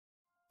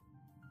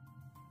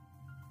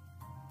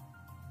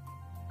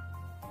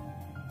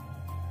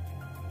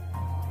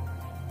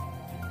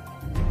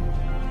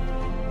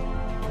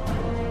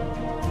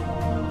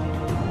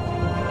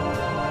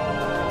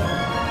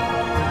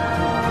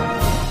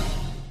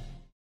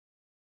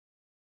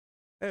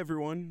Hey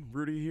everyone,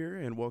 Rudy here,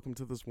 and welcome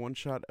to this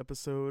one-shot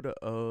episode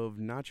of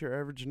Not Your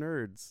Average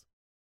Nerds.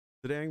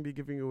 Today I'm going to be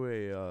giving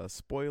away a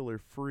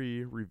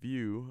spoiler-free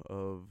review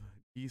of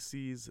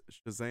DC's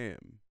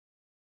Shazam.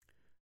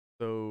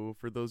 So,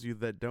 for those of you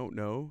that don't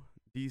know,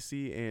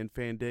 DC and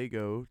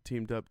Fandango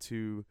teamed up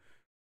to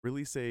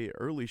release a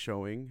early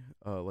showing,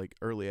 like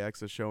early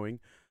access showing,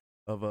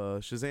 of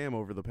Shazam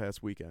over the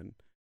past weekend.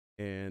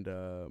 And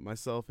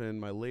myself and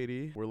my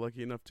lady were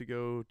lucky enough to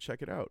go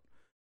check it out.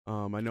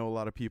 I know a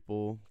lot of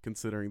people,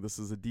 considering this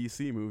is a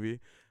DC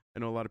movie, I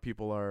know a lot of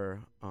people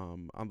are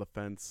on the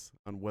fence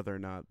on whether or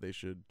not they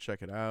should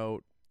check it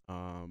out,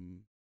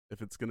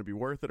 if it's going to be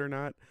worth it or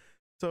not.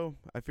 So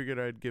I figured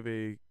I'd give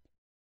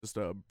just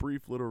a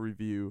brief little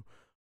review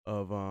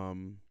of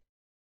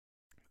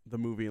the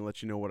movie and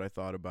let you know what I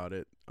thought about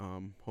it.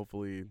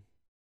 Hopefully,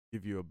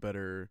 give you a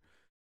better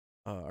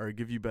or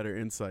give you better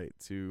insight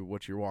to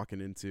what you're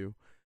walking into.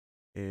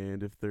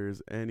 And if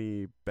there's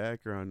any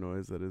background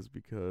noise, that is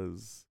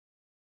because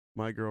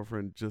my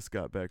girlfriend just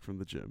got back from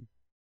the gym.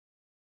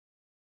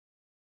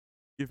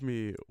 Give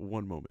me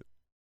one moment.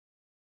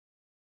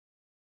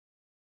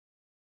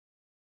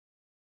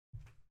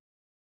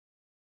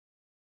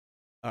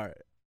 All right.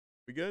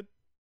 We good?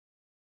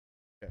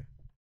 Okay.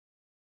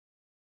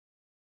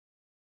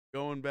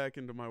 Going back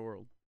into my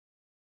world.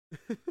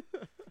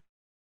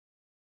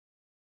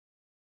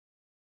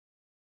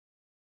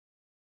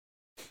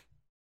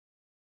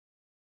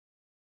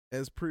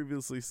 As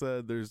previously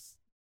said, there's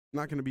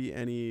not going to be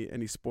any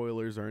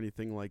spoilers or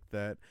anything like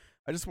that.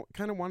 I just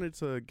kind of wanted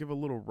to give a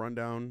little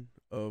rundown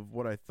of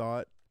what I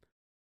thought,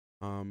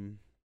 um,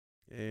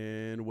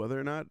 and whether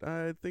or not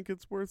I think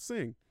it's worth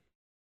seeing.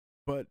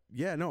 But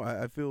yeah, no,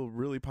 I feel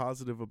really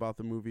positive about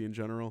the movie in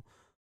general,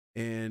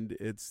 and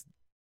it's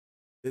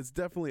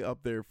definitely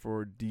up there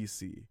for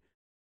DC.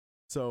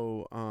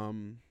 So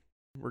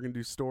we're gonna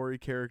do story,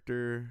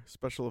 character,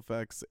 special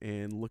effects,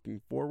 and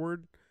looking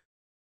forward.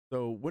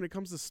 So when it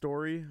comes to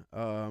story,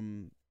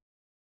 Shazam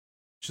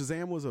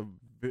was a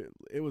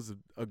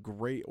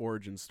great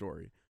origin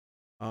story.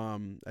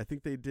 I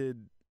think they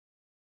did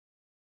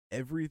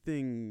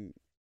everything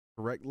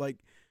correct. Like,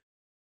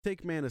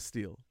 take Man of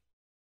Steel.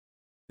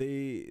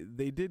 They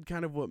did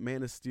kind of what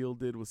Man of Steel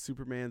did with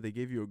Superman. They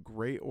gave you a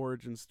great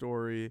origin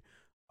story,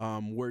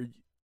 where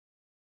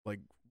like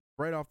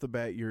right off the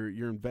bat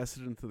you're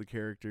invested into the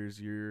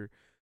characters. You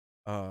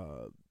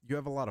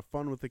have a lot of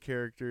fun with the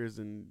characters,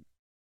 and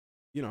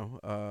you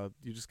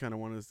just kind of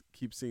want to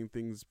keep seeing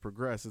things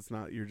progress. It's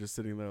not you're just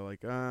sitting there like,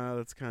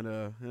 that's kind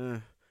of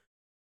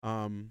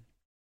um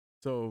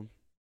so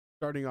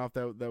starting off,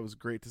 that was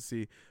great to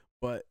see,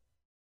 but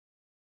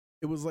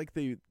it was like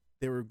they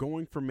were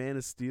going for Man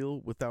of Steel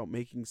without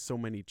making so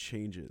many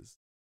changes.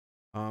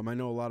 I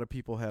know a lot of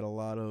people had a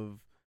lot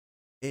of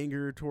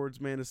anger towards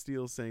Man of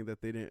Steel, saying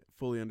that they didn't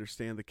fully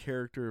understand the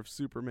character of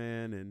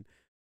Superman, and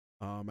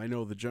I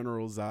know the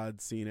General Zod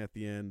scene at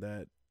the end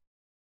that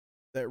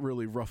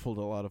really ruffled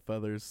a lot of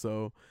feathers.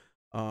 So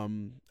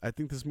I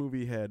think this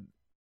movie had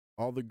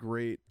all the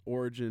great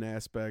origin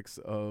aspects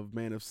of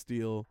Man of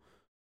Steel,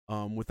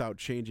 without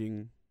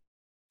changing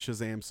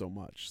Shazam so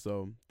much.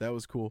 So that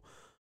was cool.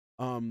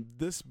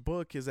 This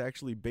book is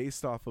actually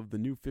based off of the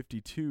New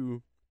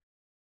 52,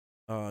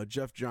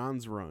 Jeff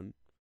Johns run.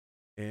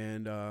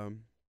 And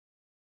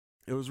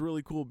it was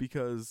really cool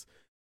because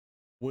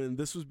when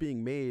this was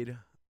being made,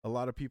 a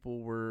lot of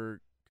people were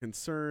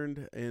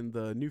concerned, and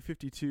the New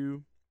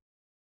 52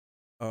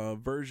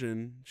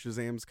 version,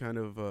 Shazam's kind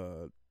of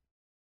a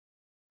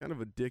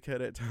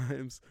dickhead at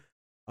times.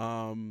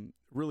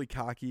 Really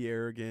cocky,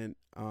 arrogant,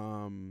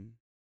 I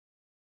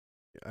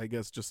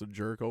guess just a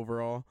jerk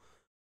overall.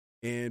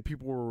 And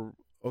people were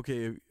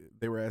okay,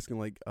 they were asking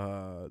like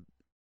the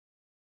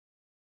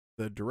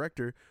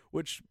director,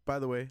 which by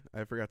the way,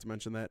 I forgot to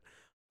mention that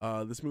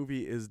this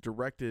movie is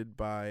directed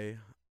by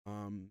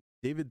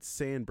David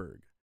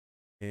Sandberg,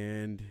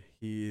 and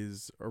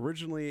he's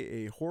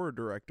originally a horror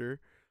director.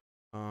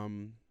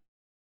 Um,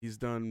 he's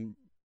done,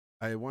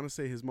 I want to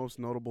say his most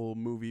notable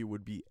movie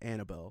would be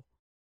Annabelle,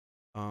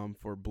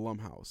 for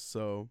Blumhouse.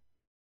 So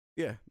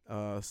yeah,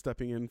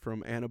 stepping in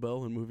from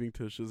Annabelle and moving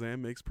to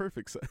Shazam makes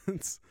perfect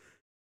sense.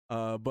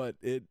 But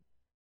it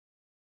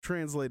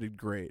translated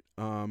great.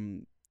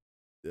 I'm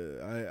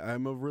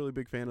a really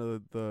big fan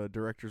of the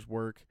director's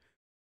work.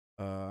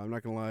 I'm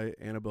not gonna lie,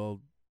 Annabelle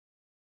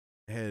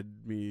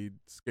had me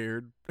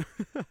scared.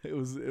 It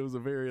was a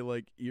very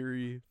like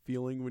eerie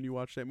feeling when you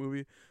watch that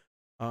movie.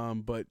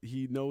 But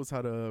he knows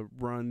how to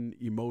run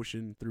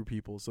emotion through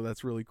people, so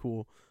that's really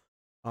cool.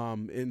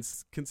 And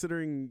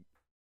considering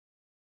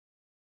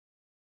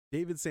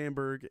David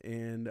Sandberg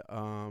and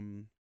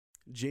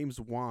James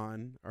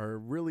Wan are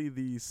really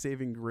the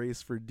saving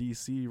grace for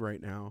DC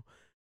right now,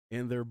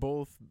 and they're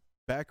both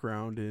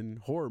background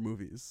in horror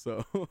movies.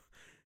 So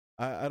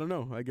I don't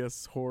know. I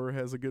guess horror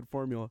has a good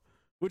formula,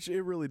 which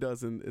it really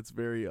does, and it's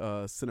very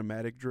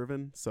cinematic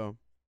driven. So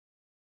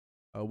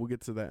we'll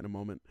get to that in a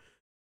moment.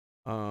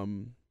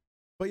 Um,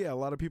 but yeah, a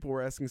lot of people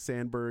were asking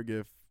Sandberg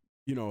if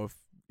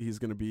he's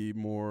going to be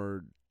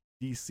more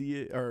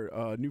DC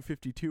or New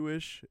 52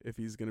 ish, if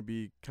he's gonna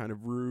be kind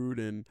of rude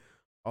and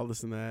all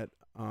this and that.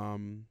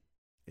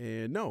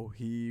 And no,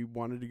 he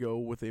wanted to go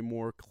with a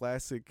more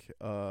classic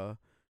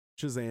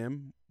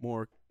Shazam,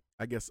 more,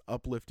 I guess,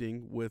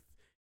 uplifting with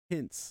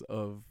hints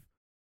of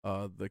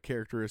the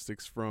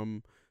characteristics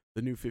from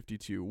the New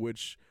 52.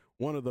 Which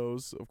one of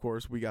those, of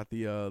course, we got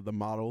the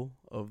model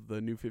of the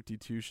New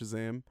 52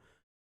 Shazam,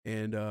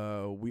 and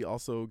we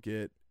also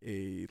get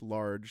a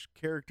large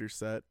character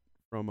set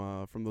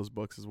from those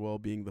books as well,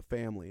 being the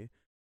family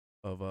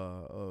of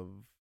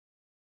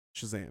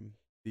Shazam,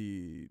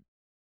 the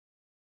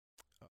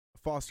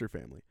Foster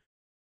family.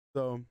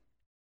 So,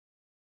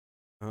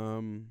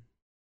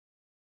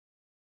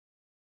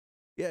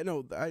 yeah,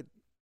 no, I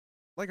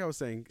like I was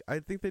saying, I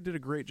think they did a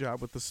great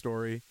job with the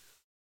story.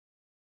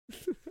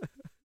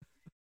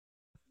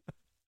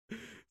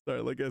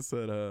 Sorry, like I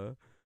said,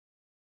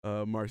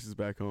 Marcy's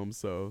back home,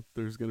 so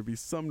there's gonna be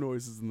some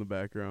noises in the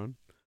background.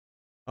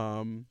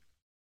 Um,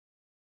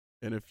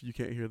 and if you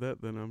can't hear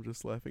that, then I'm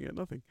just laughing at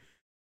nothing.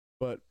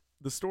 But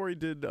the story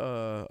did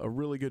a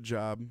really good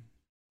job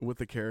with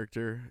the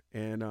character,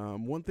 and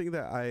one thing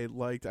that I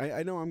liked,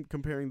 I know I'm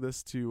comparing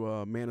this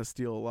to Man of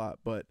Steel a lot,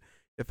 but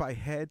if I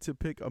had to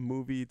pick a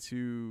movie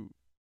to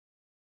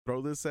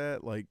throw this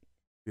at, like,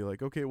 be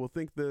like, okay, well,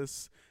 think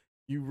this,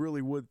 you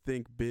really would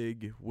think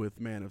big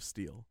with Man of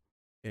Steel.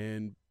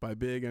 And by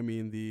big, I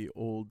mean the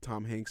old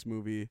Tom Hanks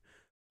movie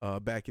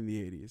back in the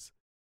 80s.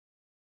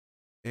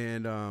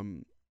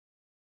 And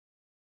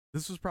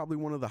this was probably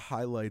one of the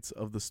highlights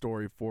of the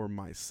story for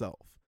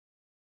myself.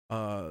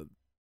 Uh,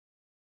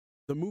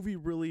 the movie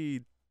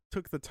really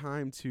took the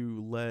time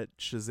to let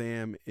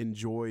Shazam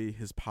enjoy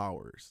his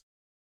powers,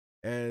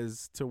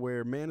 as to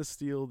where Man of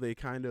Steel, they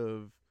kind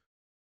of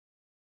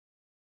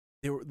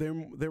they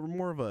were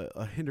more of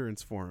a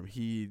hindrance for him.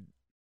 He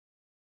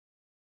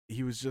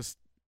was just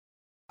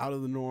out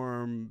of the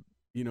norm,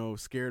 you know,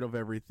 scared of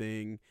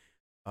everything.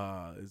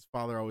 His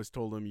father always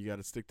told him, "You got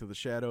to stick to the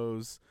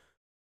shadows."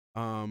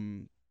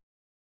 Um,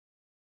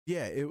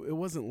 yeah, it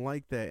wasn't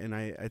like that, and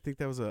I think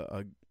that was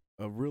a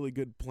really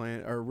good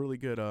plan, or a really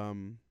good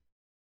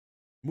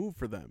move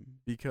for them,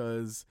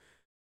 because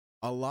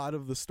a lot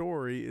of the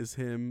story is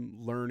him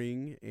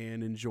learning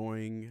and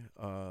enjoying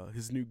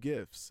his new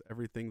gifts,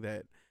 everything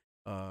that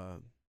uh,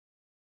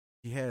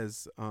 he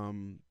has,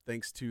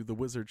 thanks to the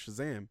wizard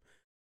Shazam.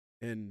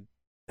 And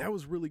that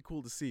was really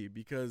cool to see,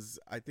 because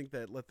I think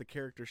that let the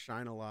character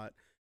shine a lot.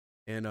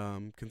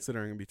 And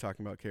considering I'm gonna be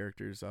talking about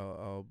characters,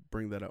 I'll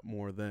bring that up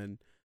more then.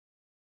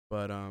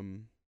 But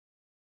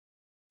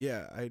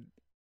yeah,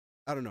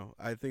 I don't know.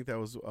 I think that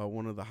was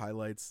one of the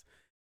highlights.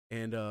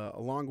 And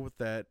along with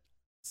that,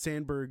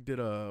 Sandberg did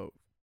a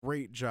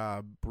great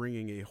job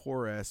bringing a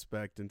horror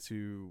aspect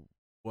into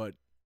what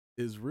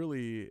is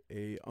really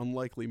a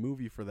unlikely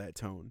movie for that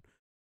tone.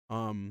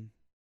 Um,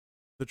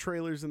 the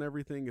trailers and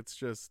everything, it's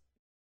just,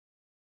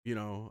 you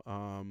know,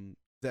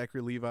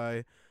 Zachary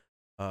Levi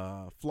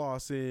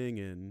flossing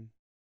and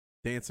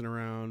dancing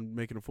around,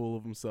 making a fool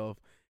of himself.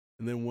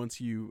 And then once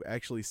you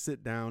actually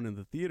sit down in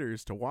the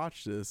theaters to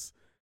watch this,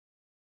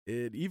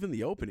 even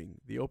the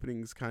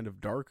opening's kind of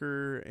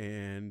darker,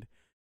 and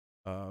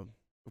of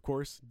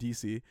course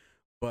DC,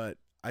 but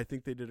I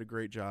think they did a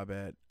great job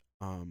at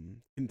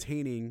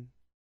containing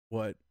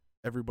what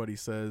everybody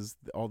says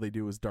all they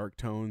do is dark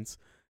tones,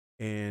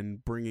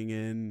 and bringing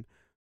in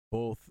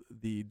both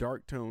the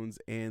dark tones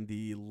and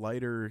the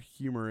lighter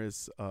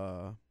humorous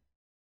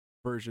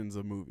versions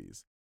of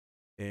movies.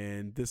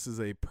 And this is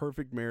a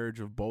perfect marriage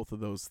of both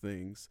of those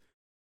things.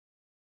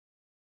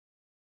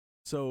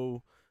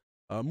 So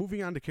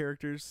moving on to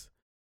characters,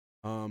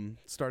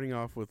 starting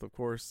off with, of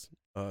course,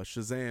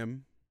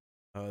 Shazam.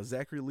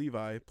 Zachary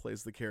Levi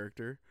plays the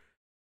character,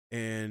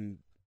 and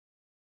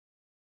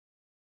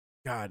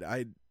God,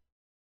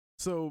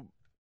 so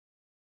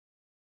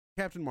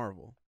Captain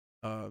Marvel,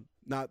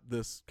 not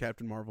this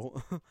Captain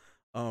Marvel,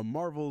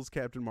 Marvel's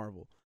Captain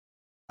Marvel.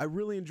 I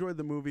really enjoyed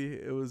the movie.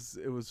 It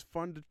was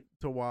fun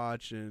to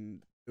watch,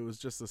 and it was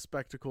just a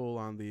spectacle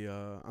on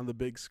the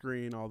big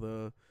screen, all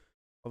the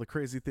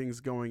crazy things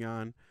going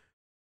on.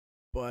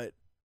 But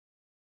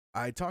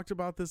I talked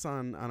about this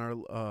on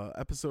our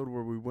episode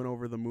where we went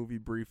over the movie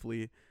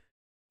briefly,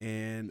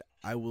 and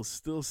I will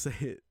still say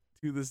it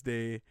to this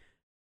day.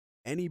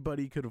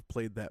 Anybody could have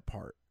played that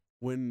part.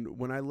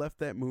 When I left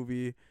that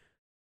movie,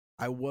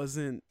 I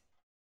wasn't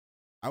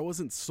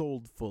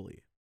sold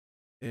fully,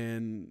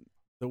 and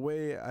the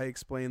way I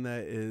explain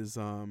that is,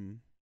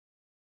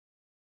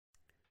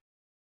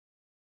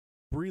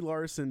 Brie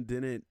Larson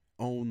didn't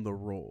own the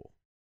role.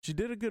 She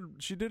did a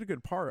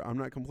good part. I'm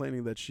not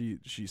complaining that she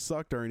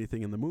sucked or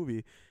anything in the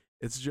movie.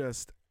 It's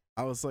just,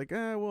 I was like,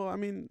 well, I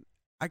mean,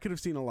 I could have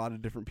seen a lot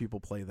of different people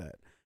play that.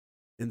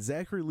 And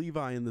Zachary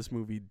Levi in this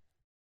movie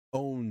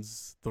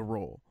owns the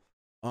role.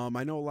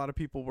 I know a lot of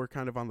people were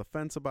kind of on the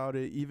fence about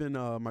it. Even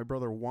my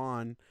brother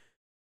Juan,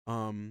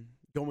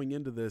 going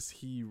into this,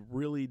 he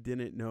really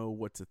didn't know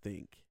what to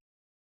think.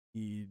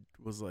 He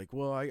was like,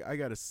 well, I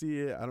got to see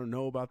it. I don't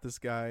know about this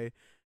guy.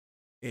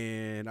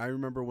 And I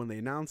remember when they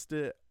announced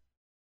it,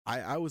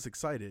 I was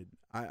excited.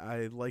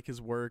 I like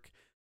his work.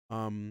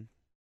 Um,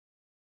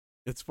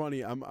 it's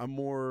funny. I'm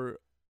more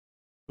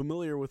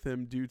familiar with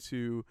him due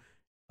to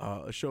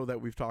a show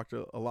that we've talked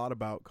a lot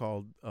about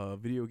called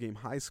Video Game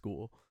High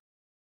School,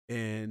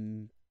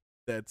 and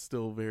that's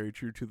still very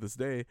true to this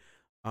day.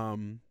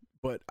 Um,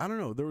 but I don't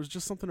know. There was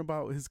just something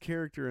about his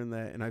character in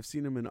that, and I've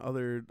seen him in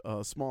other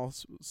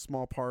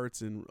small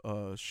parts and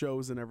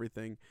shows and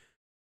everything.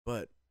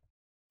 But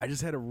I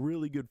just had a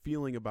really good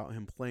feeling about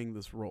him playing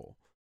this role,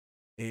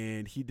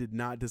 and he did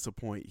not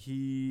disappoint.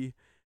 He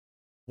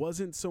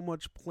wasn't so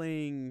much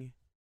playing.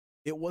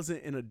 It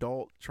wasn't an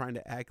adult trying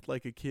to act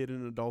like a kid in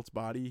an adult's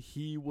body.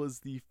 He was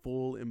the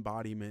full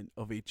embodiment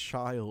of a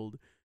child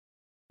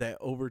that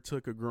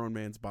overtook a grown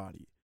man's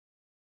body.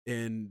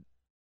 And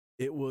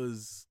it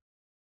was,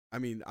 I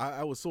mean,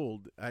 I was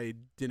sold. I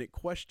didn't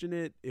question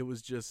it. It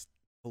was just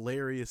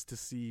hilarious to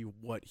see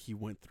what he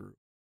went through.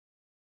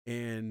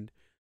 And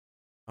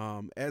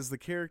as the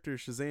character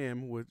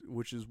Shazam,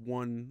 which is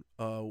one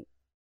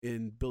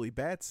in Billy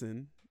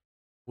Batson,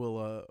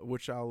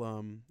 which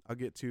I'll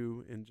get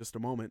to in just a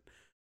moment,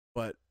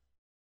 but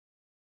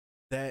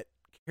that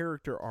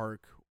character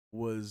arc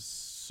was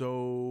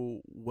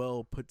so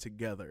well put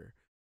together,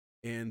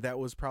 and that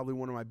was probably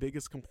one of my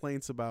biggest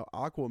complaints about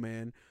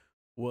Aquaman,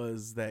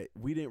 was that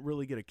we didn't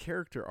really get a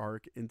character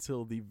arc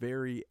until the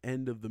very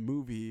end of the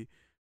movie,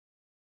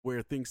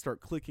 where things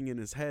start clicking in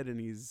his head, and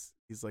he's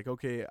like,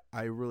 okay,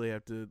 I really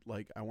have to,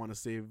 like, I want to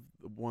save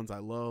the ones I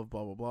love,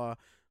 blah blah blah.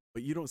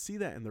 But you don't see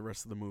that in the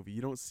rest of the movie.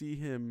 You don't see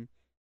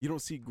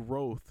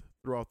growth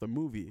throughout the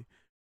movie.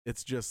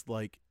 It's just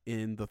like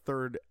in the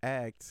third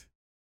act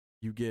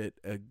you get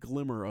a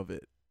glimmer of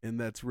it, and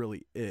that's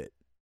really it,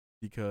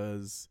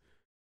 because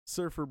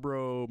Surfer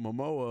Bro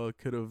Momoa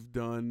could have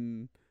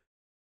done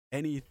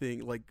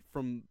anything. Like,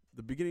 from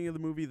the beginning of the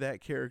movie,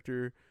 that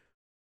character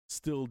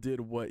still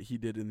did what he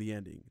did in the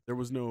ending. There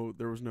was no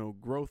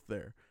growth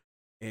there,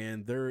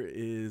 and there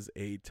is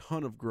a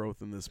ton of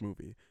growth in this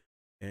movie,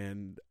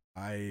 and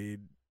I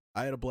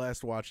had a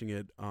blast watching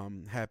it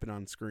happen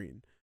on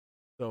screen.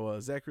 So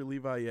Zachary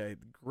Levi, yeah,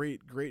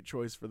 great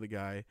choice for the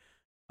guy,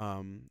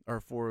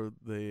 or for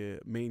the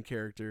main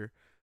character.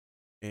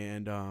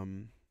 And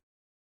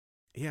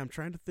yeah, I'm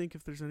trying to think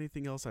if there's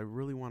anything else I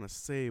really want to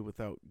say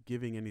without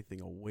giving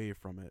anything away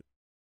from it.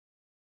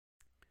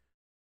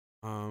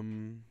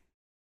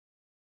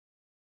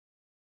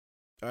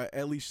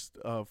 At least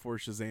for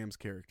Shazam's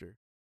character,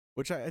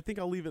 which I think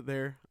I'll leave it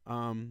there.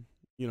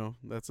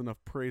 That's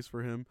enough praise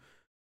for him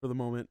for the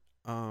moment.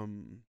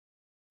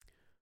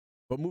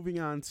 But moving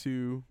on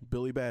to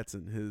Billy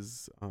Batson,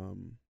 his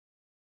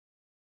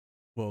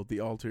the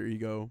alter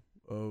ego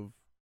of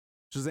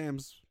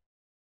Shazam's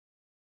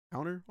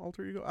counter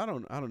alter ego. I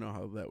don't know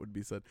how that would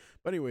be said.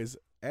 But anyways,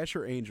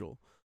 Asher Angel.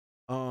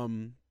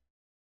 Young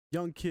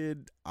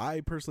kid.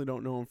 I personally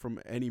don't know him from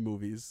any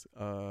movies.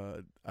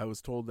 I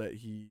was told that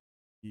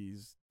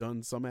he's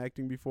done some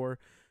acting before.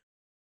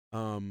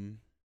 But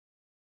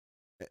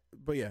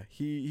yeah,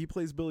 he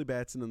plays Billy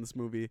Batson in this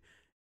movie,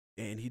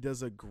 and he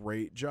does a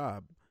great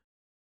job.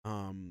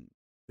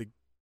 The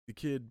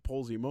kid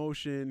pulls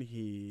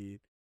emotion.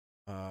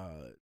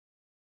 I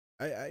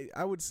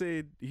would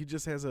say he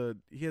has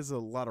a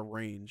lot of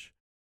range,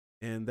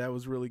 and that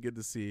was really good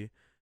to see.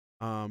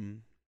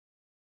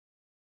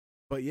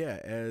 But yeah,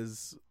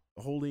 as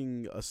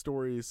holding a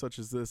story such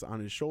as this on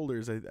his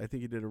shoulders, I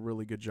think he did a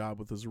really good job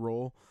with his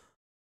role.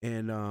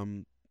 And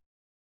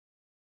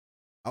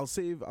I'll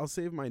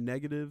save my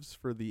negatives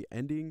for the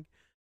ending.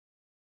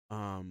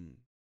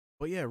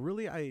 But yeah,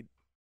 really,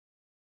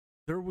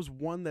 there was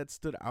one that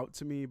stood out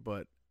to me,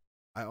 but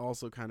I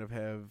also kind of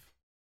have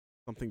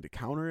something to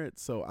counter it.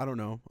 So I don't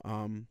know.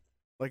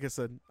 Like I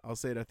said, I'll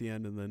say it at the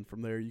end, and then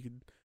from there you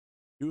can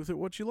do with it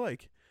what you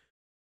like.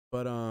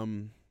 But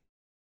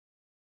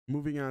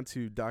moving on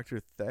to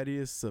Dr.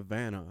 Thaddeus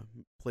Savannah,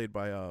 played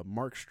by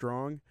Mark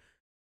Strong.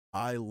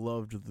 I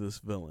loved this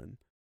villain.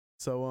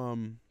 So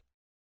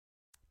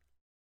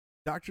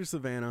Dr.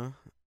 Savannah,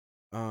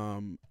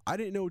 I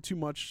didn't know too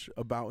much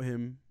about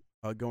him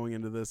going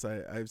into this.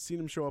 I've seen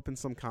him show up in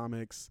some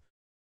comics.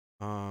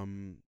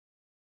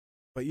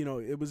 But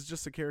it was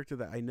just a character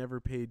that I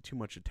never paid too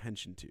much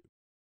attention to.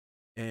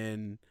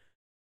 And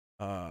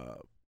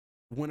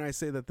when I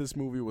say that this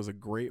movie was a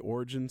great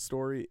origin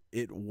story,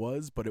 it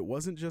was, but it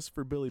wasn't just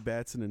for Billy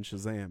Batson and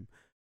Shazam.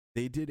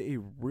 They did a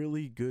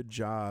really good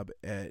job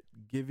at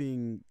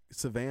giving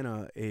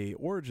Savannah a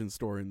origin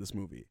story in this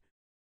movie.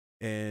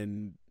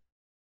 And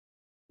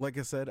like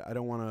I said, I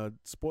don't want to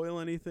spoil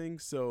anything,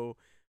 so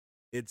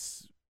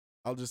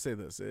I'll just say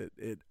this.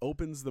 It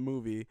opens the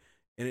movie,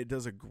 and it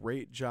does a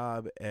great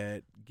job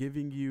at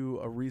giving you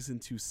a reason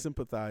to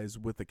sympathize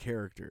with the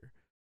character.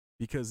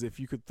 Because if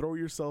you could throw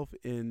yourself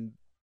in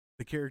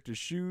the character's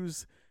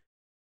shoes,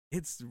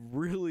 it's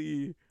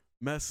really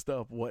messed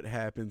up what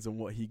happens and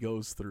what he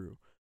goes through.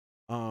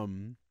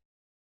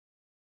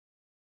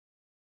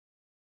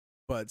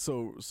 But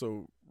so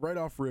right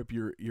off rip,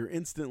 you're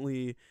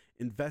instantly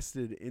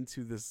invested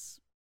into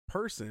this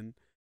person,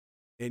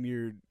 and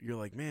you're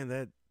like, man,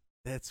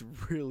 that's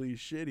really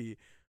shitty.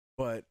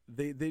 But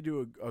they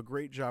do a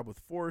great job with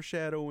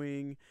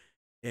foreshadowing,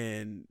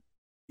 and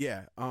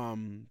yeah,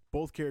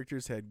 both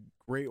characters had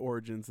great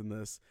origins in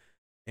this.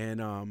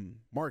 And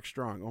Mark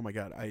Strong, oh my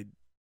god,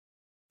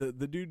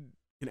 the dude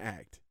can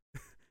act.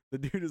 The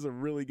dude is a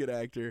really good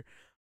actor.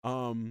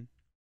 Um,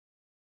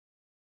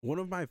 One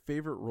of my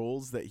favorite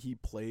roles that he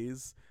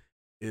plays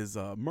is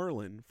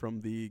Merlin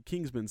from the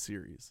Kingsman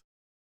series.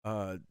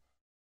 Uh,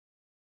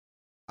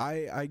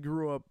 I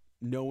grew up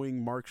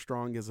knowing Mark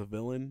Strong as a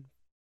villain,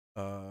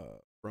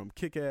 from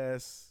Kick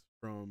Ass,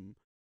 from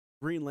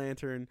Green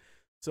Lantern.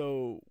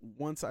 So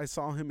once I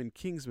saw him in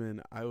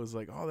Kingsman, I was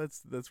like, "Oh,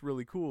 that's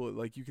really cool."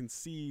 Like you can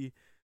see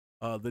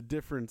the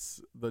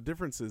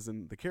differences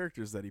in the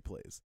characters that he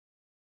plays.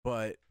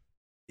 But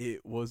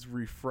it was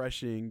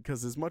refreshing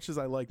because as much as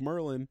I like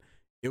Merlin,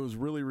 it was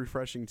really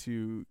refreshing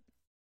to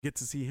get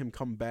to see him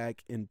come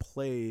back and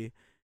play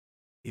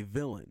a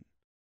villain.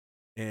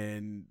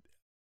 And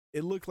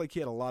it looked like he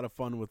had a lot of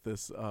fun with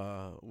this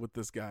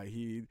guy.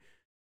 He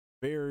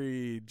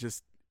very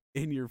just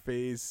in your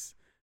face.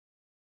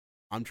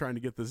 I'm trying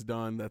to get this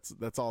done.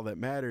 That's all that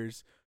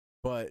matters.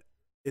 But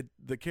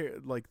the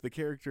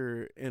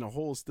character in a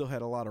whole still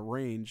had a lot of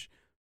range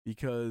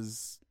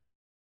because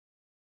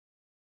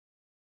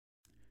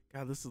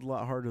God, this is a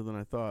lot harder than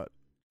I thought.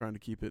 Trying to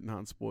keep it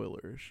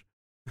non-spoilerish.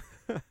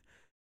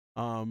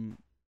 um,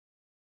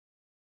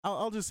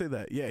 I'll just say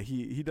that yeah,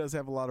 he does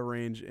have a lot of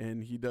range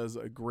and he does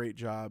a great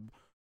job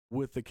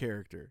with the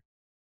character.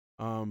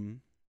 Um,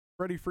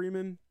 Freddie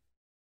Freeman,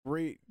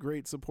 great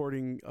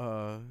supporting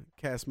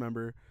cast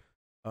member.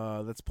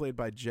 That's played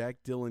by Jack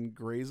Dylan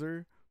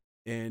Grazer,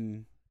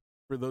 and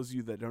for those of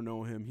you that don't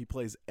know him, he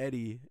plays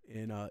Eddie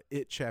in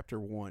It Chapter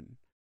One.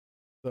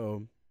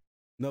 So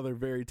another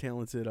very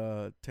talented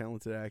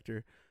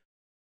actor.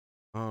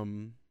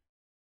 Um,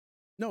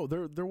 no,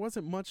 there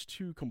wasn't much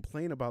to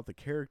complain about the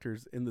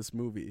characters in this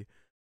movie.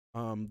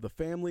 The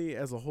family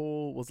as a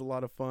whole was a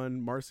lot of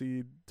fun.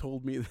 Marcy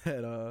told me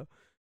that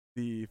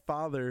the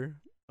father,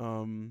 I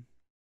am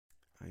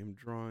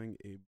drawing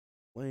a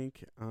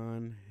blank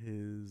on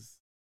his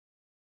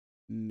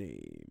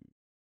name.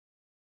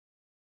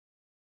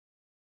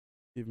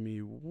 Give me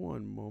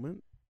one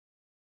moment.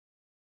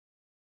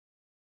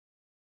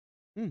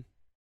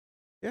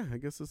 Yeah, I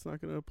guess it's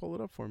not gonna pull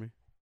it up for me.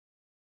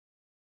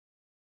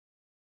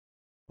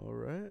 All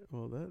right.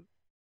 Well,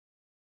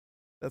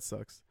 that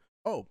sucks.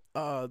 Oh,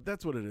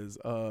 that's what it is.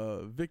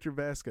 Victor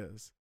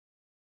Vasquez.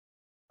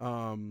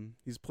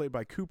 He's played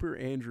by Cooper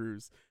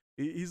Andrews.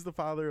 He's the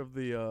father of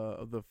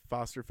the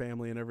Foster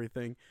family and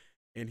everything,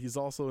 and he's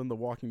also in The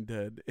Walking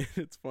Dead. And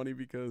it's funny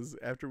because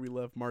after we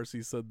left,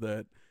 Marcy said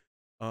that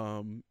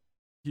um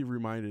he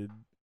reminded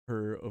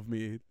her of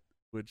me,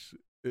 which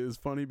is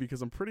funny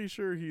because I'm pretty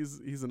sure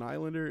he's an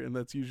Islander, and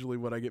that's usually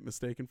what I get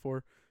mistaken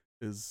for,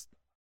 is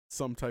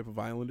some type of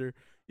Islander.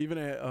 Even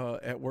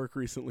at work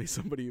recently,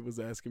 somebody was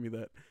asking me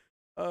that.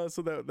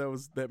 So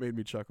that made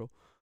me chuckle.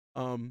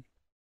 Um,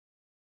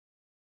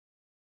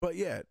 but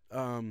yeah,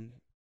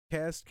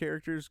 cast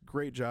characters,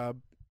 great job.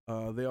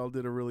 They all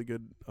did a really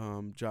good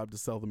job to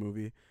sell the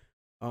movie.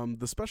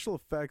 The special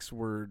effects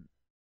were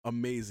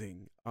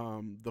amazing.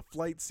 The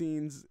flight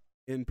scenes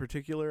in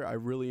particular, I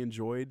really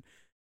enjoyed.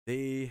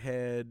 They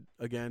had,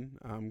 again,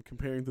 I'm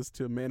comparing this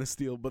to Man of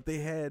Steel, but they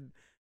had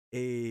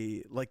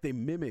they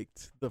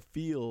mimicked the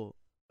feel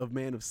of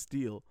Man of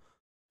Steel,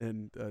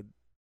 and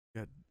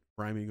got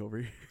rhyming over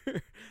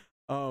here.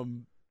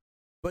 um,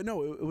 but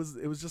no, it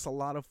was just a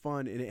lot of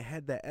fun, and it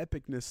had that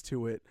epicness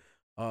to it.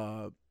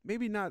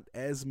 Maybe not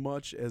as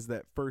much as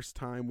that first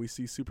time we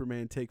see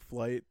Superman take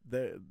flight.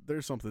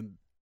 There's something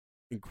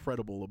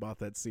incredible about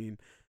that scene.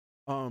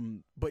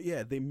 But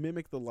yeah, they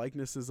mimic the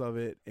likenesses of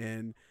it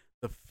and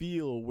the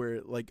feel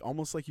where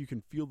almost like you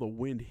can feel the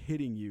wind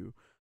hitting you.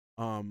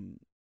 Um,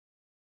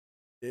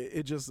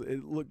 it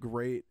looked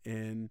great,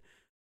 and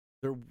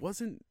there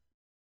wasn't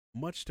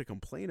much to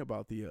complain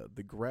about the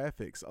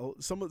graphics.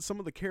 Some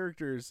of the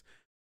characters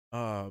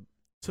uh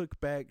took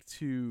back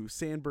to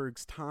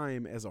Sandberg's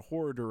time as a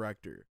horror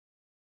director.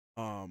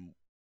 Um,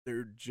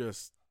 they're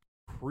just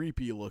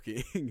creepy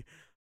looking.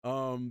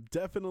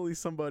 Definitely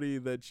somebody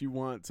that you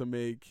want to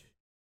make,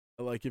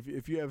 like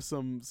if you have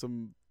some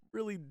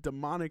really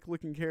demonic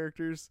looking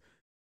characters,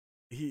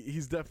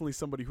 he's definitely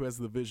somebody who has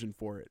the vision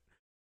for it.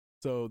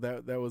 So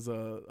that was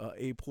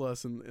a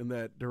plus in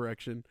that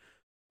direction.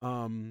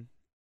 Um,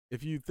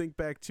 if you think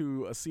back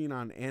to a scene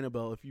on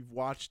Annabelle, if you've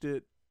watched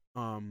it,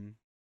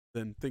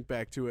 then think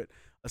back to it.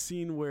 A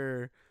scene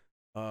where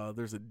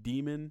there's a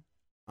demon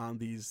on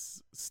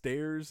these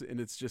stairs and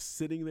it's just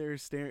sitting there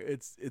staring.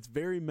 It's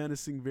very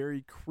menacing,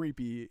 very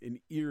creepy and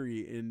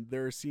eerie. And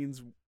there are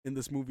scenes in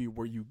this movie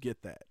where you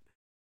get that.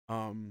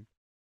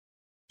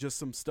 Just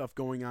some stuff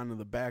going on in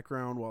the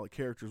background while a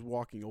character's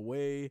walking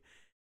away,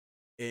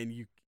 and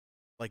you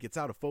it's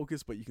out of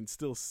focus, but you can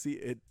still see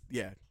it.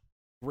 Yeah,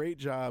 great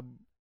job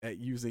at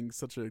using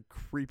such a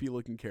creepy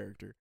looking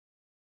character.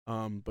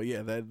 But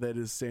yeah, that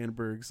is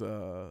Sandberg's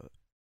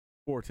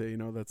forte.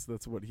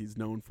 That's what he's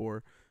known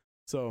for.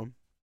 So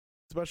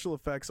special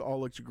effects all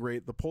looked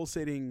great. The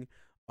pulsating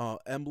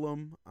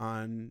emblem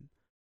on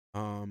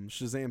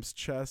Shazam's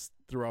chest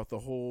throughout the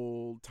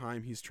whole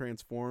time he's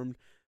transformed,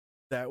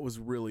 that was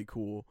really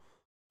cool.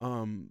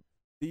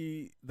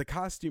 The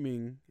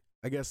costuming,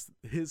 I guess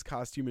his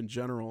costume in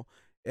general,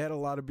 it had a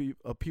lot of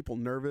people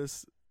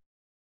nervous.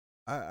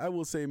 I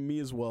will say me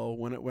as well.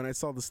 When I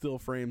saw the still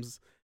frames,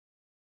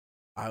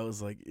 I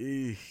was like,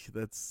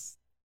 that's,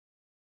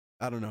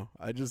 I don't know.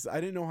 I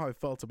didn't know how I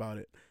felt about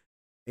it,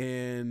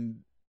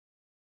 and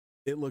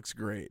it looks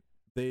great.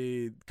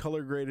 They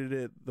color graded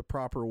it the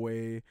proper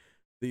way.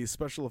 The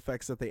special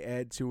effects that they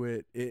add to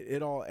it,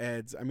 it all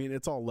adds. I mean,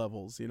 it's all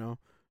levels, and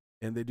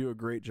they do a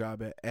great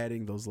job at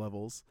adding those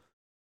levels.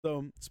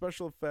 So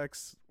special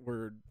effects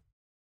were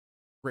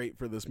great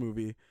for this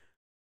movie.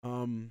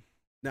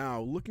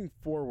 Now looking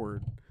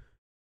forward,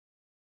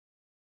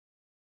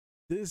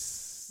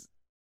 this,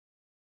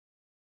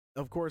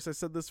 of course, I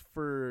said this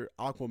for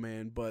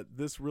Aquaman, but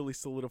this really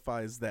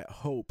solidifies that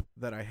hope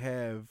that I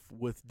have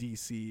with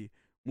DC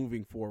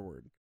moving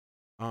forward.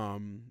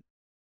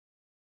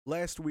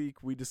 Last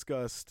week we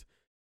discussed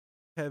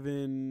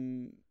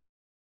Kevin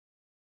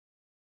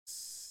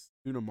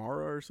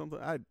Tsunamara or something.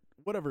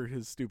 Whatever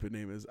his stupid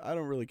name is. I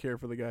don't really care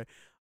for the guy.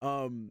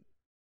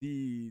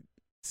 The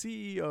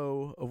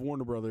CEO of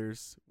Warner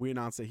Brothers, we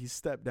announced that he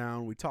stepped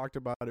down. We talked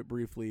about it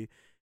briefly,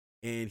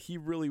 and he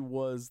really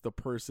was the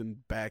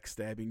person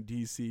backstabbing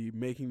DC,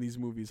 making these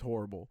movies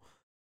horrible.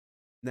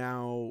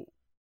 Now,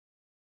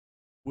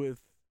 with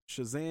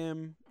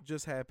Shazam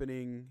just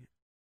happening,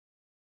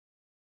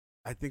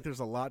 I think there's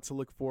a lot to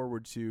look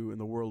forward to in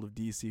the world of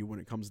DC when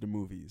it comes to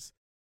movies.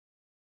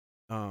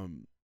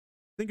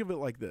 Think of it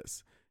like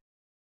this.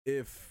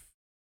 If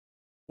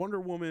Wonder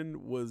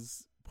Woman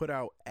was put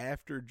out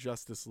after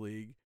Justice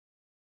League,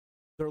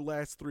 their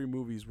last 3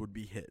 movies would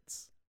be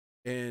hits,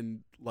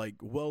 and like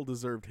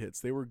well-deserved hits.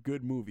 They were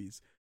good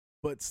movies,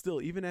 but still,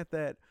 even at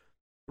that,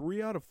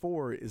 3 out of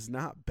 4 is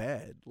not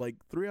bad. Like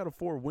 3 out of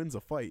 4 wins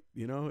a fight.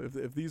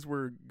 If these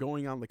were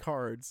going on the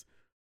cards,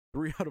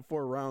 3 out of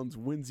 4 rounds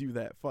wins you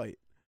that fight.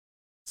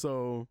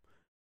 So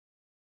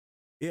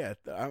yeah,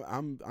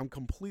 I'm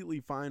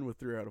completely fine with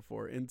 3 out of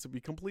 4. And to be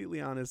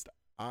completely honest,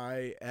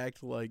 I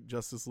act like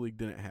Justice League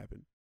didn't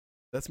happen.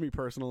 That's me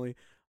personally.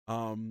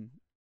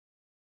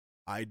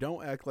 I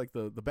don't act like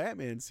the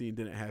Batman scene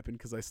didn't happen,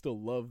 because I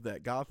still love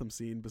that Gotham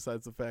scene,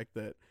 besides the fact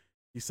that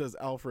he says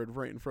Alfred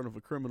right in front of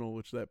a criminal,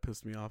 which that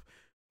pissed me off.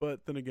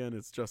 But then again,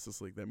 it's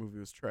Justice League. That movie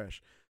was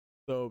trash.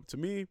 So to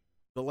me,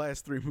 the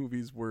last 3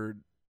 movies were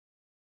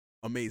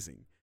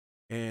amazing.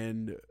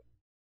 And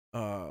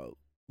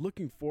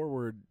looking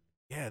forward,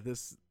 yeah,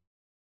 this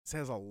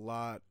has a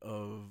lot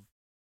of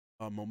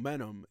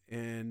momentum.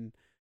 And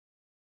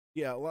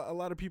yeah, a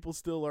lot of people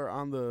still are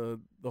on the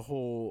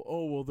whole,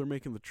 oh, well, they're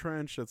making the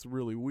trench. That's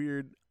really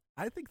weird.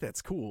 I think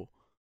that's cool.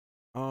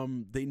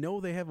 They know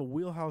they have a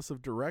wheelhouse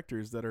of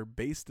directors that are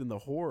based in the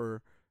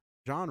horror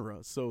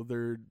genre, so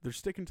they're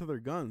sticking to their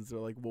guns. They're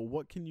like, well,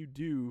 what can you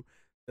do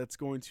that's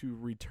going to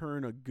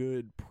return a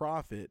good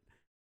profit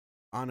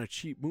on a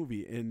cheap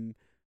movie? And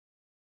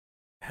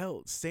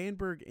hell,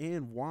 Sandberg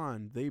and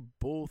Wan, they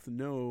both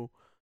know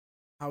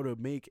how to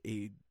make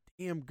a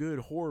damn good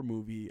horror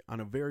movie on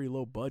a very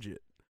low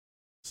budget.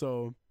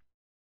 So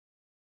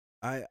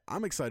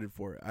I'm excited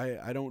for it.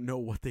 I don't know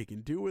what they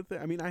can do with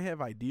it. I mean, I have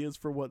ideas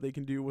for what they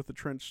can do with the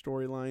Trench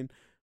storyline,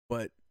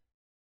 but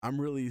I'm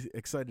really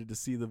excited to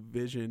see the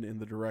vision and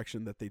the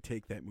direction that they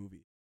take that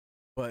movie.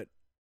 But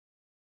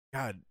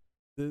God,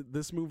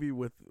 this movie,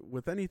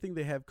 with anything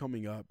they have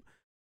coming up,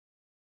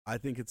 I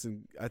think it's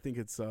in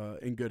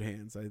good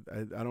hands.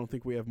 I don't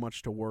think we have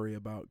much to worry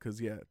about, because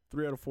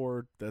 3 out of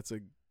 4, that's a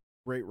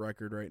great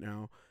record right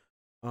now.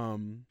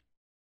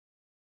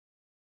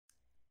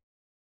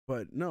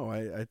 But no,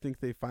 I think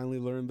they finally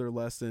learned their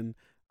lesson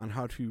on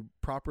how to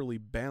properly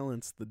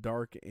balance the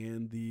dark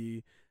and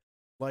the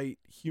light,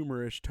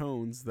 humorous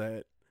tones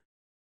that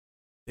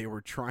they were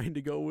trying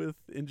to go with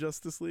in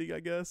Justice League, I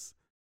guess,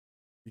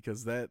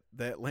 because that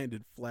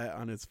landed flat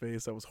on its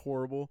face. That was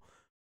horrible.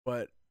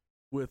 But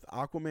with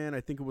Aquaman,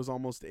 I think it was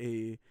almost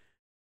a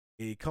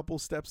couple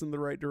steps in the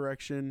right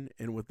direction,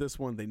 and with this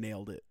one, they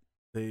nailed it.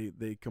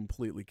 They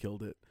completely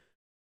killed it,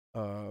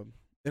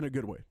 in a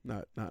good way,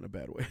 not in a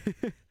bad way.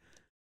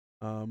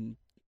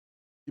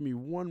 Give me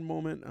one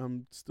moment.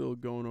 I'm still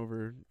going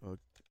over.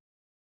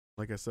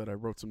 Like I said, I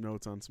wrote some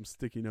notes on some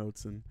sticky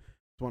notes, and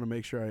just want to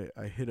make sure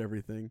I hit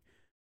everything.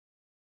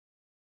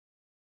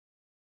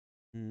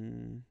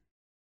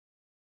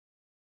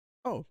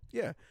 Oh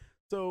yeah.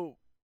 So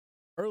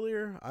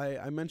earlier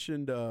I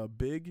mentioned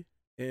Big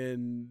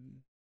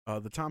in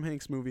the Tom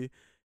Hanks movie,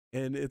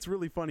 and it's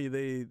really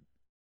funny.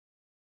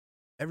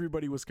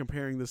 Everybody was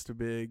comparing this to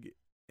Big,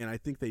 and I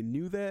think they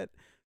knew that.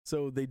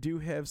 So they do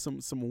have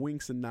some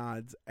winks and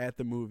nods at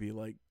the movie.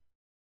 Like,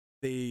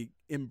 they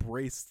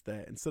embraced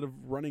that. Instead of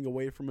running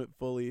away from it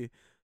fully,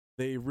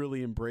 they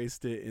really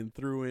embraced it and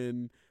threw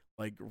in,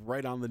 like,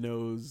 right on the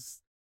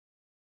nose,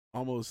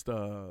 almost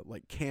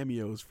like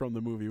cameos from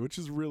the movie, which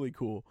is really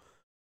cool.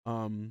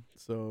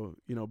 So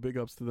big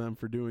ups to them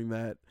for doing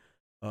that.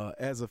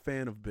 As a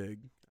fan of Big,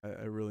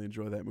 I really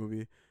enjoy that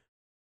movie.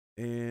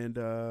 And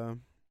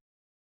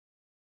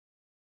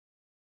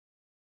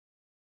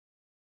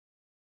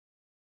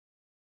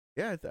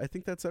yeah, I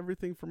think that's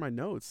everything for my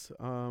notes.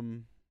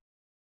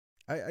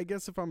 I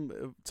guess if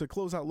I'm to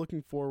close out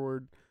looking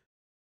forward,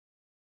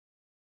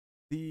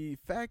 the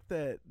fact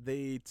that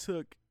they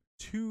took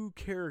two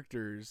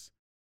characters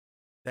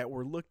that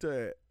were looked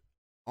at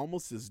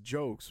almost as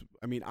jokes.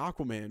 I mean,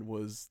 Aquaman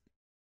was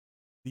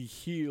the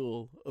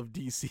heel of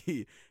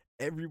DC.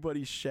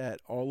 Everybody shat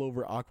all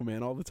over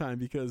Aquaman all the time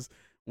because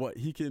what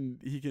he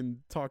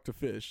can talk to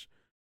fish.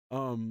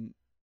 Um,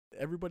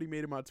 Everybody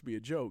made him out to be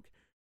a joke.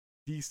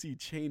 DC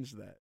changed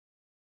that,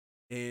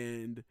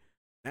 and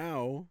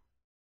now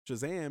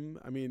Shazam.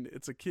 I mean,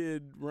 it's a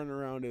kid running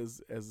around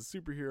as a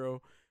superhero.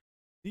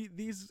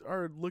 These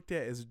are looked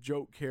at as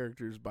joke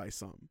characters by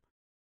some,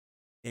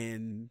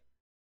 and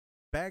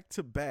back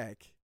to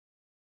back,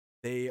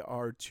 they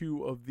are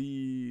two of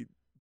the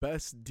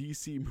best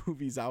DC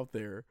movies out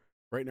there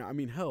right now. I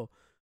mean, hell,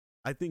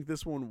 I think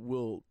this one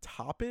will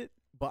top it,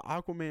 but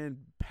Aquaman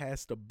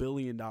passed $1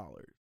 billion.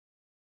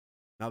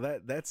 Now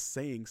that's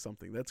saying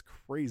something. That's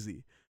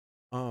crazy.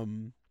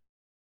 Um,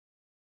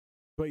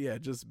 but yeah,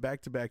 just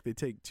back to back, they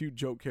take two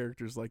joke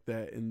characters like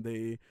that and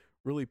they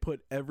really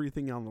put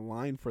everything on the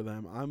line for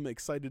them. I'm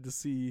excited to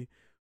see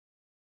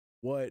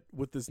what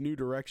with this new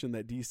direction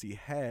that DC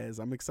has.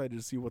 I'm excited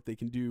to see what they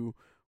can do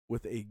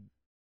with a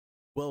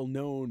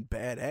well-known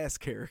badass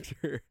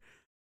character.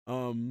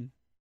 um,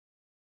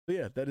 but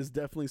yeah, that is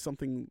definitely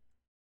something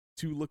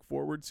to look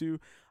forward to.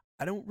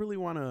 I don't really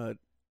want to.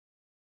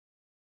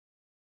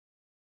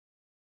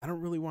 I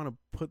don't really want to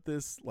put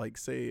this like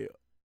say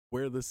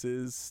where this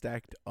is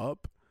stacked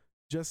up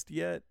just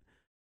yet,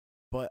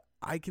 but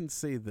I can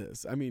say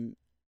this. I mean,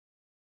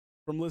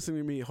 from listening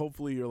to me,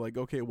 hopefully you're like,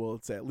 okay, well,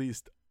 it's at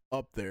least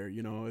up there.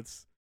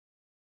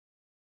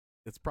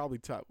 It's probably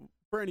top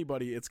for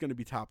anybody. It's going to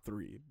be top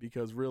three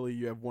because really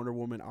you have Wonder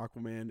Woman,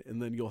 Aquaman,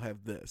 and then you'll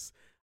have this.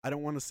 I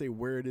don't want to say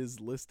where it is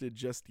listed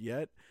just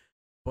yet,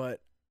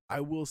 but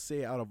I will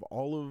say out of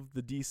all of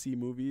the DC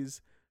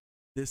movies,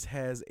 this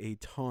has a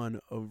ton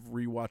of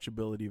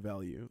rewatchability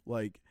value.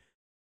 Like,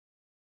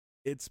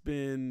 it's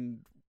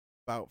been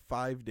about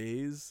 5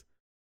 days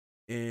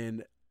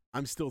and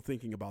I'm still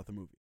thinking about the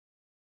movie.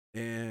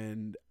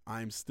 And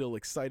I'm still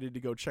excited to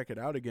go check it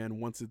out again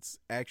once it's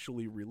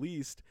actually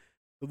released.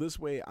 So this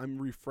way I'm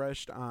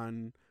refreshed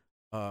on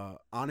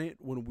it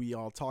when we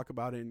all talk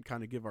about it and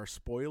kind of give our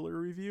spoiler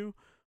review.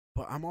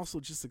 But I'm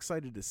also just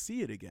excited to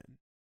see it again.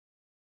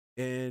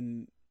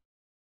 And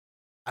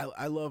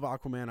I love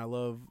Aquaman. I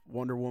love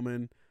Wonder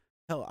Woman.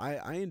 Hell,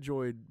 I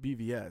enjoyed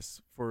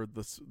BVS for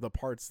the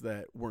parts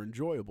that were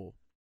enjoyable.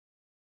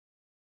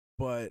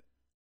 But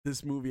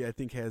this movie, I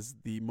think, has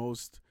the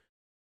most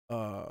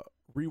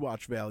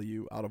rewatch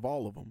value out of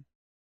all of them.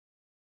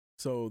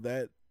 So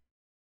that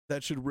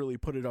should really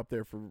put it up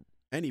there for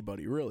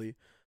anybody, really.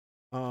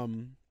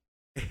 Um,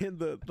 and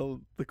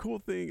the cool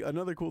thing,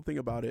 another cool thing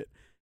about it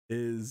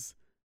is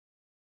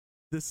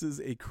this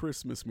is a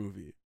Christmas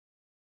movie.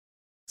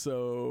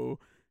 So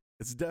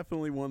it's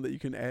definitely one that you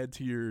can add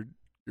to your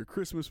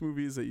Christmas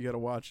movies that you got to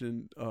watch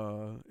in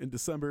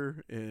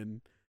December,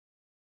 and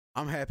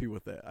I'm happy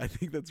with that. I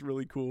think that's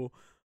really cool.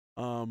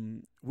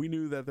 We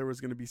knew that there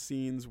was going to be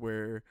scenes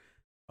where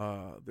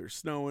there's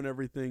snow and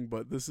everything,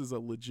 but this is a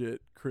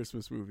legit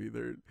Christmas movie.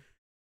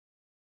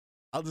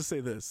 I'll just say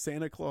this: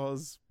 Santa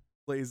Claus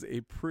plays a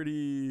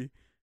pretty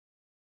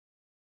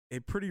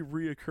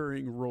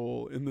reoccurring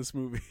role in this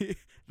movie.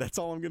 That's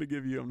all I'm going to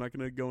give you. I'm not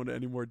going to go into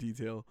any more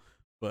detail,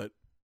 but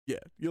yeah,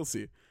 you'll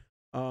see.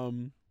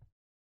 Um,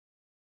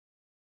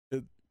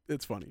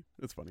 it's funny.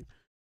 It's funny.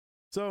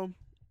 So,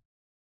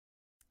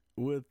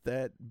 with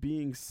that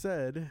being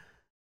said,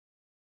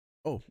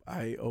 oh,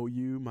 I owe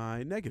you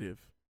my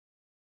negative.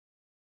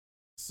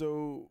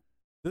 So,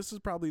 this is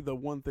probably the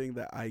one thing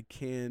that I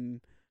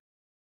can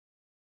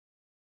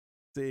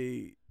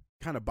say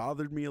kind of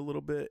bothered me a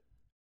little bit,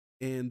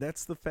 and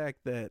that's the fact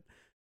that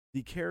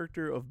the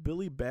character of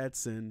Billy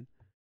Batson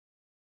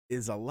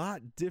is a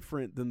lot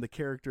different than the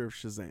character of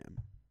Shazam.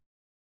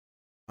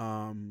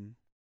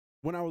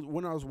 When I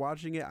was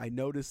watching it, I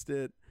noticed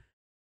it,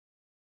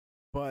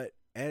 but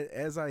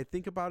as I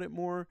think about it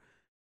more,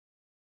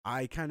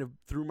 I kind of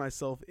threw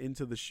myself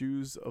into the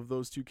shoes of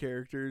those two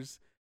characters,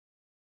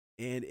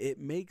 and it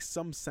makes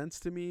some sense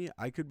to me.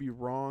 I could be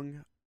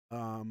wrong.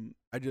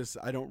 I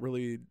don't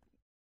really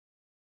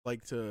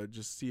like to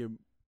just see him.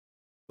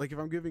 Like, if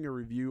I'm giving a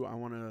review, I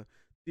want to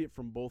see it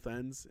from both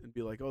ends and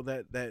be like, oh,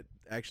 that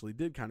actually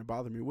did kind of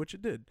bother me, which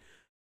it did.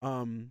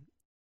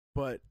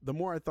 But the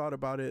more I thought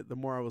about it, the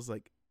more I was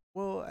like,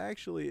 well,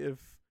 actually,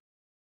 if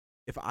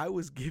I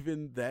was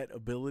given that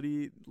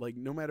ability, like,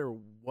 no matter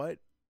what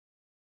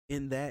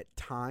in that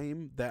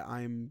time that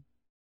I'm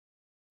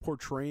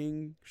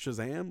portraying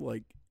Shazam,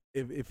 like,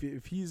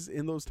 if he's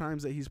in those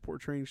times that he's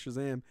portraying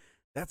Shazam,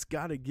 that's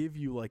got to give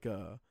you like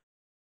a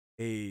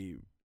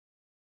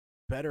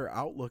better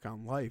outlook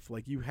on life.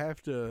 Like you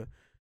have to.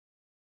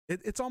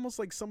 It's almost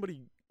like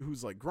somebody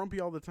who's like grumpy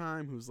all the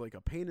time, who's like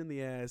a pain in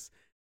the ass.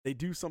 They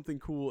do something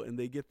cool and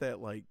they get that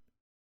like,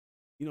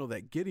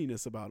 that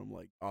giddiness about them.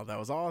 Like, oh, that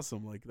was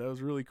awesome. Like that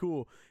was really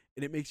cool,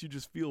 and it makes you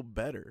just feel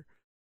better.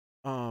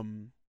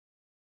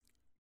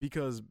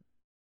 Because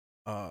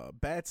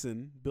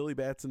Billy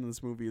Batson in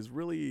this movie is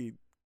really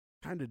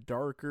kind of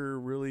darker,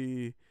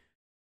 really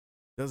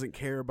doesn't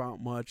care about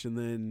much, and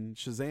then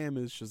Shazam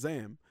is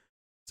Shazam.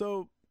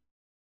 So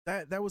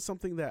that was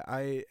something that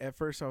at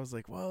first I was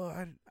like, well,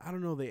 I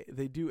don't know,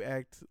 they do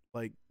act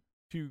like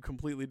two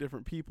completely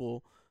different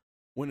people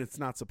when it's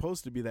not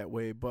supposed to be that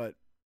way, but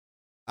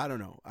I don't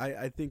know.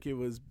 I think it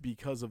was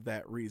because of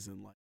that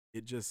reason. Like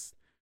it just,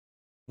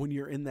 when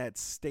you're in that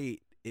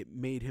state, it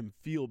made him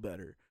feel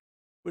better,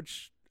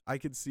 which I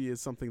could see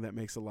as something that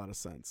makes a lot of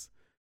sense.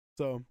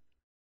 So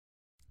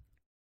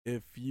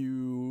if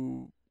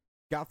you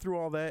got through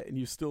all that and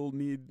you still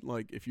need,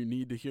 like, if you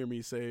need to hear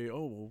me say,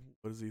 oh, well,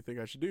 what does he think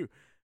I should do?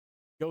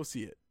 Go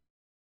see it.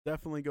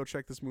 Definitely go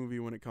check this movie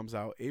when it comes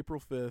out, April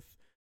 5th.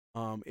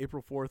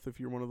 April 4th, if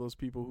you're one of those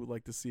people who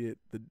like to see it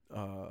the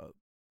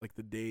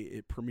day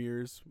it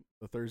premieres,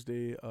 the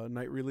Thursday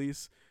night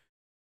release,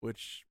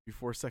 which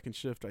before second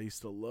shift, I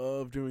used to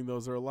love doing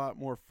those. They're a lot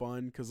more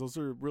fun because those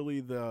are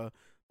really the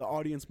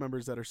audience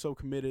members that are so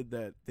committed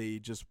that they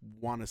just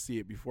want to see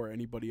it before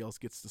anybody else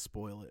gets to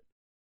spoil it.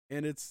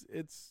 And it's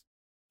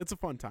a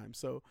fun time.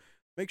 So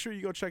make sure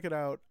you go check it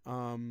out.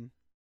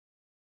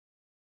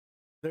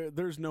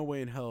 There's no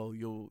way in hell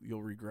you'll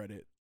regret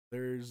it.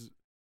 There's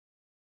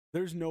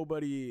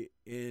nobody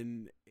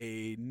in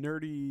a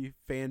nerdy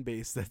fan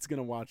base that's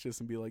gonna watch this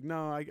and be like,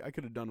 no, I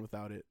could have done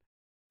without it.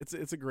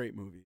 It's a great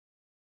movie.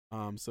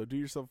 So do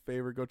yourself a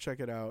favor, go check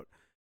it out,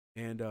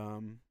 and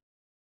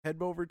head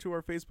over to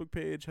our Facebook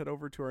page, head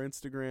over to our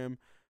Instagram.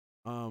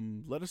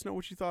 Let us know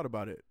what you thought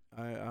about it.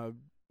 I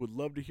would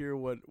love to hear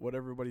what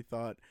everybody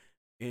thought,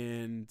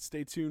 and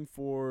stay tuned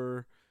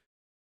for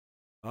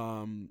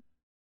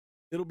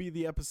it'll be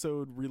the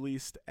episode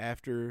released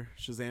after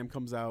Shazam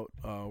comes out.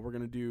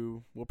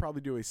 We'll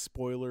probably do a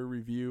spoiler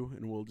review,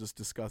 and we'll just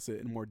discuss it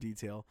in more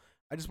detail.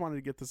 I just wanted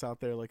to get this out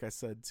there, like I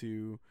said,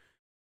 to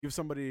give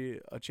somebody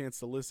a chance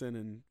to listen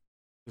and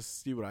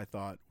just see what I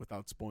thought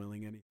without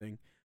spoiling anything.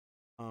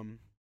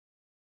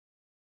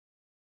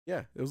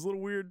 Yeah, it was a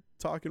little weird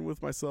talking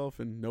with myself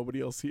and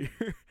nobody else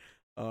here.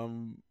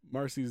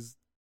 Marcy's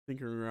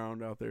tinkering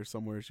around out there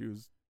somewhere. She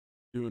was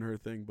doing her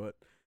thing, but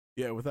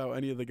yeah, without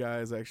any of the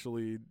guys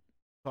actually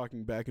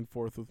talking back and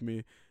forth with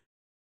me,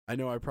 I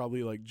know I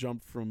probably like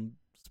jumped from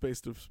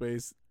space to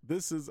space.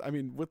 With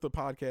the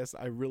podcast,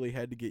 I really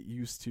had to get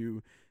used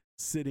to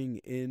sitting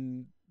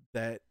in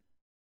that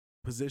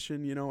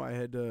position. I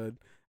had to,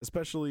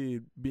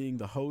 especially being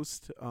the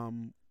host,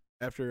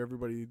 after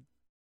everybody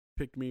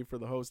picked me for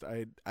the host,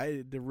 I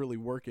had to really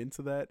work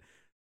into that.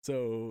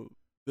 So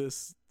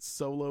this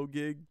solo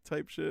gig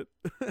type shit,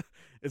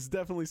 it's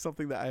definitely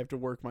something that I have to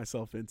work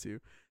myself into.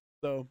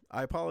 So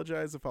I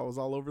apologize if I was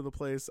all over the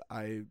place.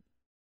 I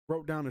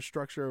wrote down a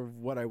structure of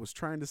what I was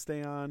trying to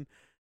stay on,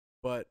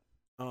 but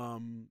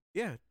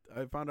yeah,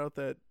 I found out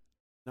that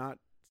not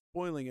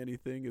spoiling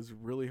anything is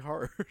really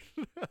hard.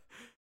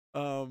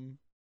 So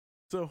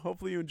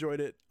hopefully you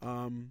enjoyed it.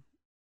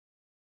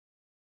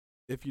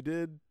 If you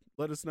did,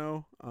 let us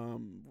know.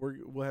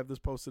 We'll have this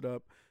posted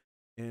up,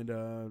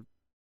 and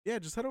yeah,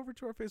 just head over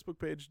to our Facebook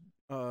page.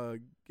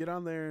 Get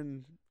on there,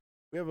 and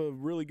we have a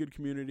really good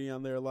community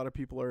on there. A lot of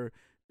people are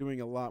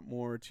doing a lot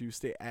more to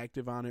stay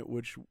active on it,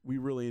 which we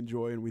really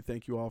enjoy, and we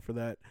thank you all for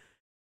that.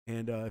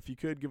 And if you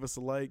could, give us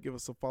a like, give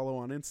us a follow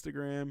on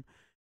Instagram.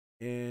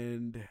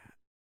 And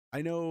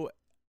I know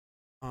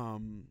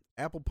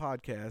Apple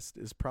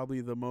Podcast is probably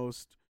the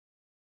most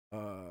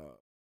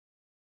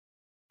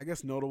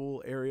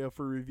notable area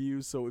for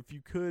reviews. So if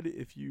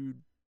you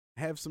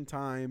have some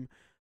time,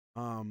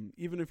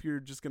 even if you're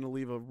just going to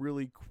leave a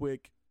really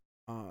quick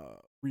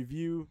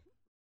review,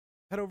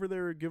 head over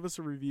there, give us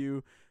a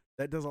review.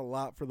 That does a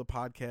lot for the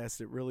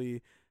podcast. It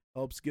really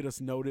helps get us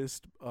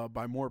noticed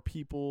by more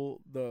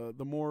people. The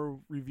more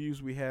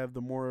reviews we have,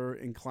 the more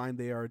inclined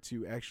they are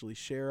to actually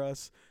share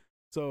us.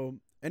 So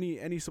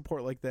any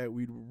support like that,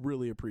 we'd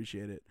really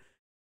appreciate it.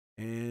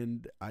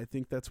 And I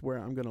think that's where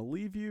I'm going to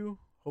leave you.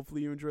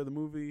 Hopefully you enjoy the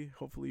movie.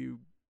 Hopefully you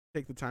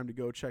take the time to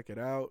go check it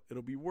out.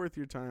 It'll be worth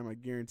your time, I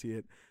guarantee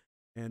it.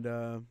 And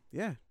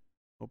yeah,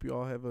 hope you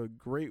all have a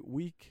great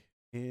week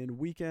and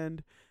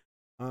weekend.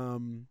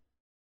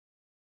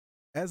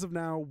 As of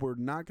now, we're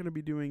not going to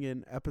be doing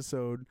an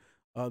episode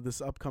this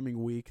upcoming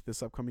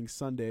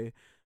Sunday,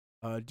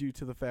 due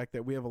to the fact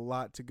that we have a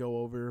lot to go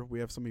over. We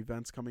have some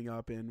events coming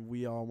up, and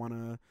we all want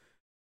to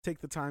take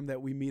the time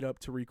that we meet up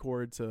to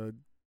record to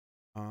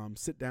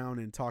sit down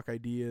and talk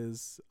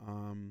ideas,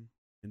 and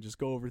just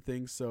go over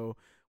things. So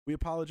we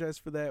apologize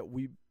for that.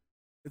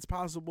 It's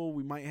possible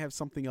we might have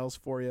something else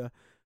for you.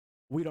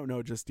 We don't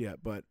know just yet,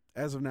 but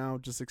as of now,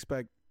 just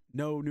expect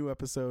no new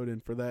episode.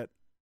 And for that,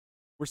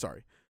 we're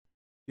sorry.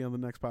 See you on the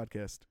next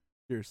podcast.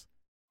 Cheers.